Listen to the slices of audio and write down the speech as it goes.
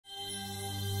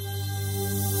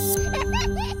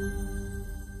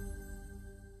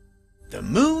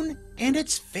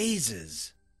its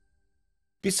phases.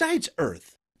 Besides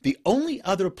Earth, the only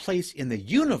other place in the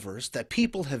universe that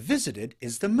people have visited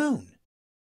is the Moon.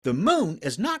 The Moon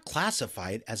is not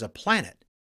classified as a planet.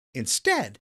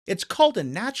 Instead, it's called a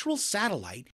natural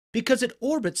satellite because it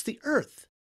orbits the Earth,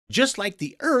 just like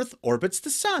the Earth orbits the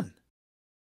Sun.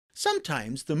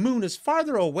 Sometimes the Moon is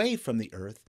farther away from the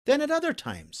Earth than at other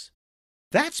times.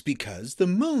 That's because the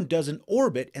Moon doesn't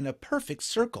orbit in a perfect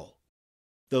circle.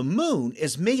 The Moon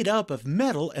is made up of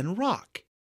metal and rock,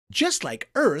 just like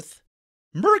Earth,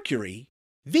 Mercury,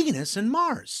 Venus, and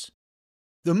Mars.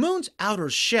 The Moon's outer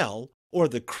shell, or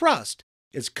the crust,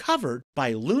 is covered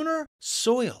by lunar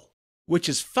soil, which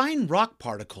is fine rock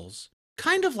particles,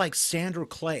 kind of like sand or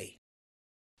clay.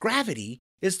 Gravity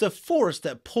is the force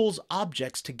that pulls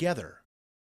objects together.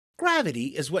 Gravity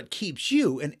is what keeps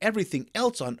you and everything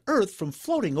else on Earth from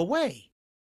floating away.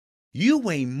 You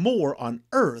weigh more on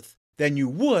Earth than you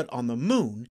would on the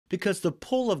Moon because the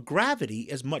pull of gravity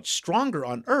is much stronger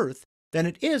on Earth than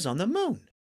it is on the Moon.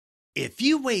 If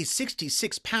you weigh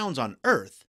 66 pounds on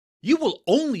Earth, you will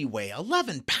only weigh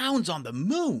 11 pounds on the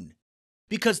Moon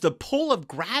because the pull of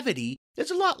gravity is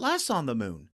a lot less on the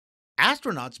Moon.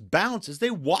 Astronauts bounce as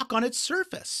they walk on its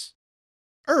surface.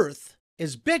 Earth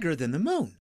is bigger than the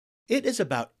Moon. It is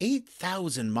about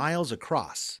 8,000 miles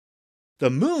across. The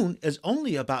Moon is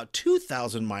only about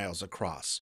 2,000 miles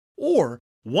across, or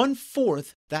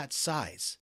 1/4 that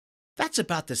size. That's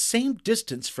about the same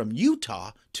distance from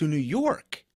Utah to New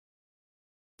York.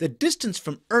 The distance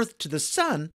from Earth to the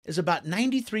Sun is about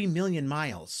 93 million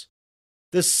miles.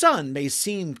 The Sun may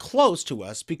seem close to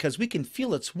us because we can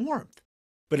feel its warmth,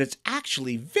 but it's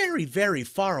actually very, very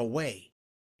far away.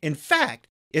 In fact,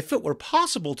 if it were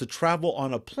possible to travel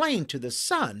on a plane to the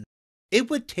Sun, it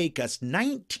would take us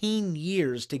 19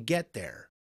 years to get there.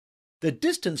 The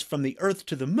distance from the Earth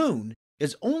to the Moon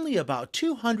is only about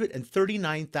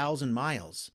 239,000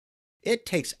 miles. It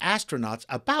takes astronauts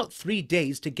about 3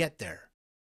 days to get there.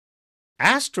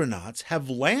 Astronauts have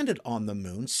landed on the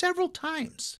Moon several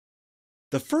times.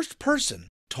 The first person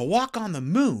to walk on the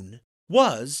Moon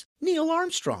was Neil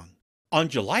Armstrong on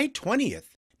July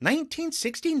 20th,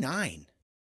 1969.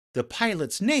 The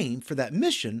pilot's name for that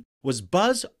mission was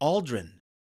Buzz Aldrin.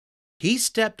 He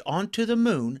stepped onto the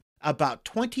Moon about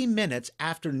 20 minutes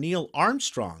after Neil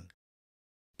Armstrong.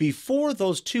 Before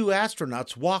those two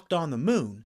astronauts walked on the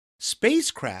Moon,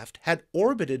 spacecraft had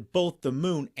orbited both the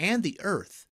Moon and the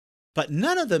Earth, but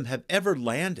none of them have ever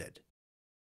landed.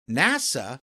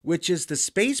 NASA, which is the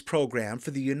space program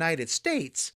for the United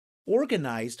States,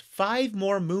 organized 5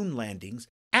 more moon landings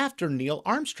after Neil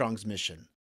Armstrong's mission.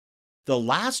 The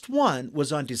last one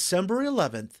was on December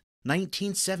 11th,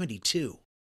 1972.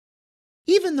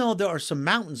 Even though there are some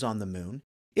mountains on the Moon,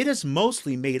 it is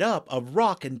mostly made up of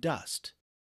rock and dust.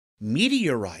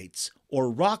 Meteorites,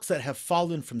 or rocks that have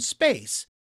fallen from space,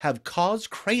 have caused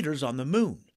craters on the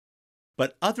Moon.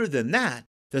 But other than that,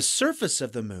 the surface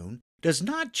of the Moon does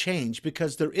not change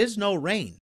because there is no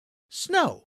rain,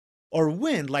 snow, or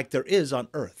wind like there is on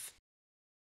Earth.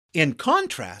 In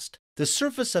contrast, the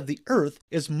surface of the Earth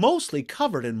is mostly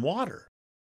covered in water.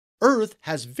 Earth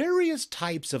has various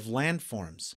types of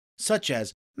landforms, such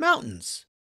as mountains,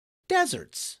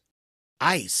 deserts,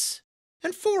 ice,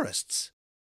 and forests.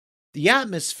 The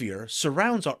atmosphere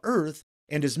surrounds our Earth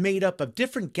and is made up of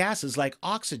different gases like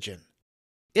oxygen.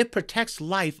 It protects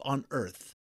life on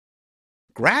Earth.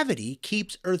 Gravity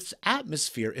keeps Earth's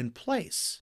atmosphere in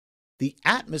place. The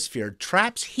atmosphere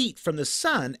traps heat from the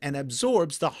sun and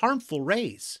absorbs the harmful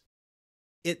rays.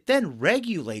 It then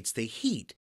regulates the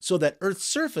heat so that Earth's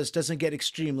surface doesn't get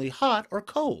extremely hot or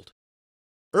cold.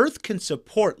 Earth can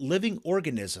support living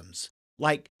organisms,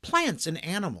 like plants and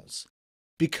animals,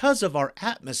 because of our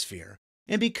atmosphere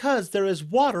and because there is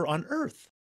water on Earth.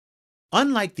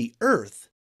 Unlike the Earth,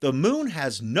 the Moon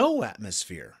has no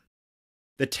atmosphere.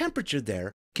 The temperature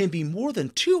there can be more than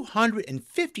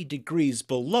 250 degrees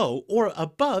below or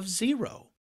above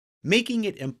zero, making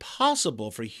it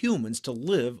impossible for humans to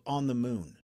live on the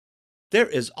Moon. There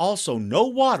is also no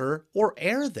water or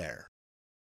air there.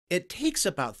 It takes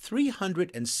about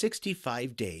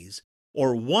 365 days,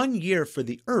 or 1 year for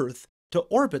the Earth to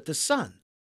orbit the Sun,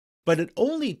 but it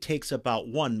only takes about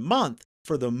 1 month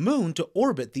for the Moon to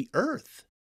orbit the Earth.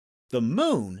 The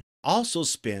Moon also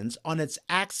spins on its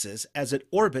axis as it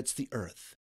orbits the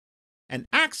Earth. An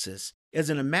axis is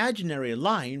an imaginary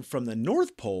line from the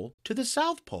North Pole to the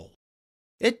South Pole.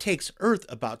 It takes Earth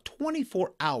about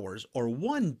 24 hours or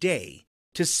 1 day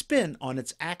to spin on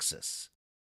its axis.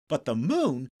 But the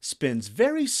Moon spins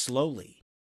very slowly.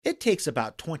 It takes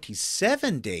about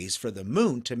 27 days for the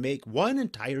Moon to make one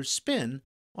entire spin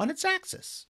on its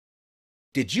axis.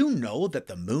 Did you know that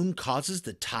the moon causes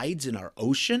the tides in our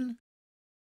ocean?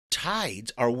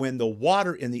 Tides are when the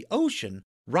water in the ocean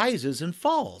rises and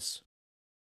falls.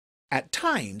 At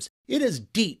times, it is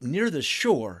deep near the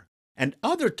shore, and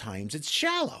other times it's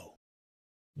shallow.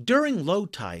 During low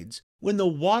tides, when the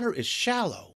water is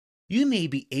shallow, you may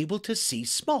be able to see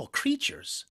small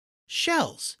creatures,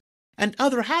 shells, and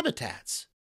other habitats.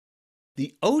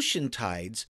 The ocean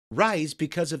tides rise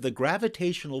because of the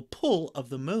gravitational pull of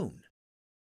the moon.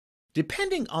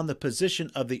 Depending on the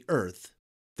position of the Earth,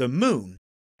 the moon,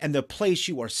 and the place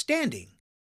you are standing,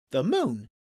 the moon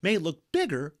may look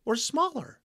bigger or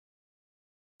smaller.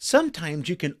 Sometimes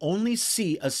you can only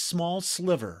see a small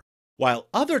sliver, while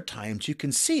other times you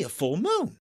can see a full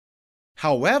moon.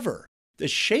 However, the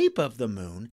shape of the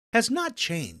moon has not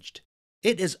changed.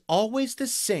 It is always the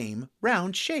same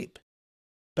round shape.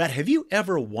 But have you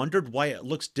ever wondered why it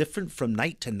looks different from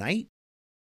night to night?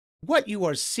 What you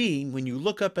are seeing when you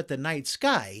look up at the night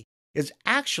sky is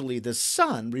actually the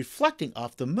sun reflecting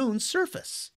off the moon's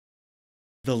surface.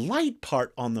 The light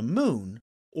part on the moon,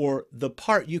 or the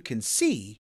part you can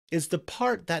see, is the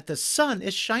part that the sun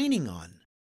is shining on.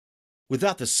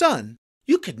 Without the sun,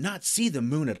 you could not see the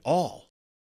moon at all.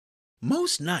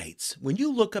 Most nights, when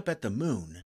you look up at the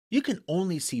moon, you can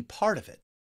only see part of it.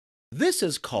 This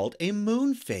is called a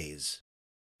moon phase.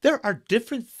 There are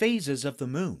different phases of the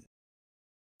moon.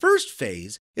 First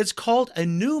phase is called a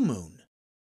new moon.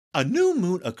 A new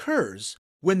moon occurs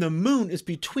when the moon is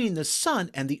between the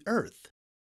sun and the earth.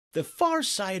 The far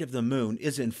side of the moon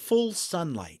is in full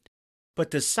sunlight,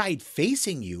 but the side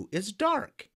facing you is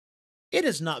dark. It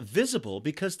is not visible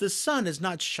because the sun is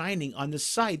not shining on the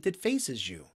side that faces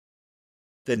you.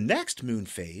 The next moon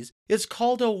phase is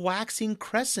called a waxing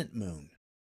crescent moon.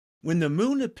 When the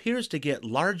moon appears to get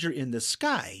larger in the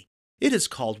sky, it is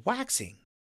called waxing.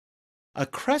 A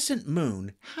crescent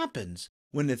moon happens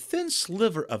when a thin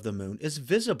sliver of the moon is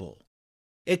visible.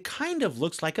 It kind of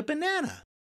looks like a banana.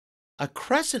 A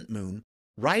crescent moon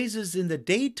rises in the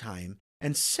daytime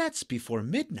and sets before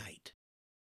midnight.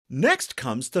 Next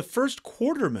comes the first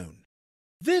quarter moon.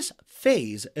 This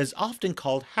phase is often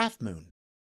called half moon.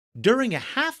 During a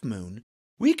half moon,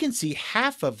 we can see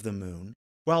half of the moon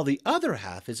while the other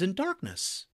half is in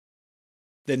darkness.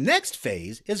 The next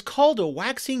phase is called a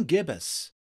waxing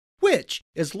gibbous, which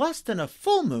is less than a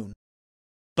full moon,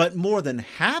 but more than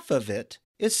half of it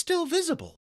is still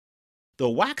visible. The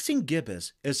waxing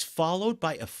gibbous is followed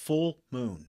by a full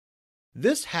moon.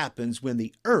 This happens when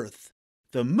the Earth,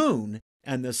 the moon,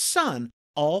 and the sun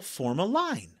all form a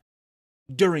line.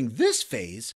 During this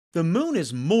phase, the moon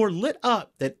is more lit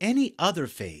up than any other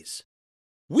phase.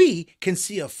 We can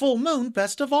see a full moon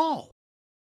best of all.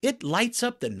 It lights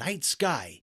up the night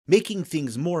sky, making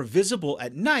things more visible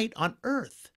at night on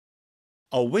Earth.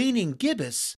 A waning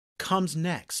gibbous comes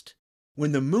next.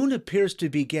 When the moon appears to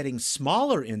be getting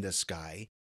smaller in the sky,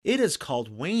 it is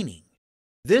called waning.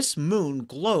 This moon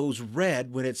glows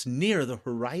red when it's near the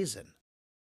horizon.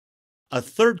 A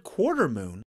third quarter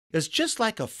moon is just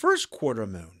like a first quarter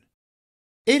moon.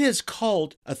 It is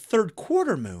called a third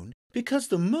quarter moon because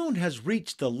the moon has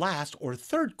reached the last or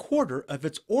third quarter of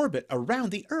its orbit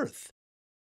around the Earth.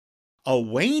 A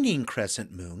waning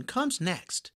crescent moon comes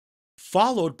next,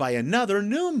 followed by another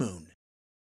new moon.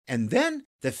 And then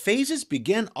the phases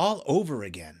begin all over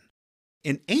again.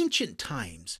 In ancient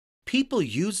times, people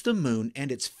used the moon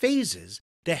and its phases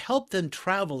to help them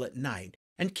travel at night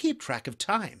and keep track of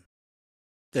time.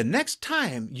 The next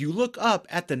time you look up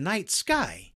at the night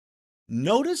sky,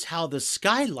 notice how the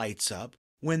sky lights up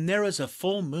when there is a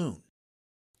full moon.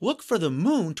 Look for the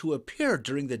moon to appear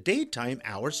during the daytime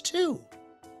hours too.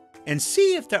 And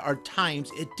see if there are times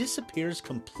it disappears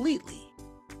completely.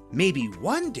 Maybe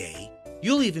one day,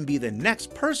 you'll even be the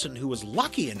next person who was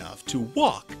lucky enough to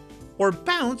walk or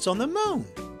bounce on the moon.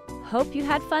 Hope you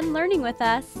had fun learning with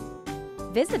us.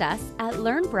 Visit us at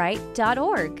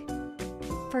learnbright.org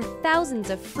for thousands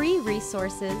of free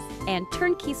resources and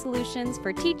turnkey solutions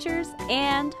for teachers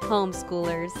and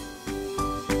homeschoolers.